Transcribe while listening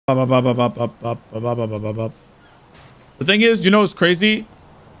The thing is, you know, it's crazy.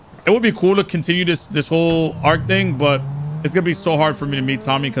 It would be cool to continue this whole arc thing, but it's gonna be so hard for me to meet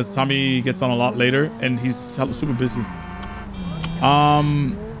Tommy because Tommy gets on a lot later and he's super busy.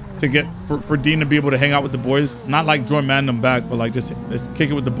 To get for Dean to be able to hang out with the boys, not like join Mandem back, but like just kick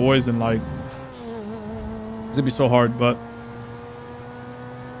it with the boys, and like it's gonna be so hard. But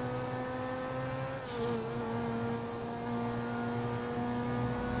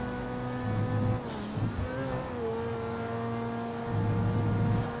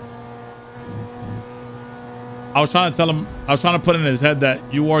I was trying to tell him, I was trying to put in his head that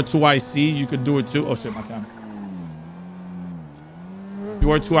you are 2IC, you could do it too. Oh shit, my camera.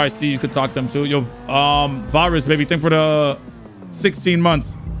 You are 2IC, you could talk to them too. Yo, Virus, baby, thank for the 16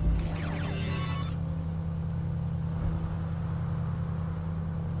 months.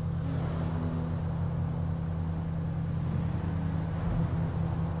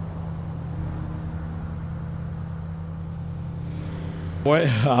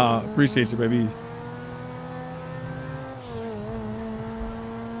 Boy, appreciate you, baby.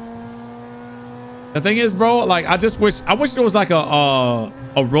 The thing is, bro, like I wish there was like a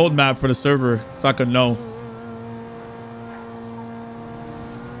roadmap for the server so I could know.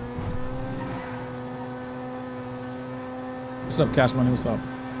 What's up, Cash Money? What's up?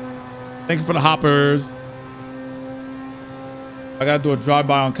 Thank you for the hoppers. I gotta do a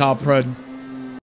drive-by on Kyle Pred.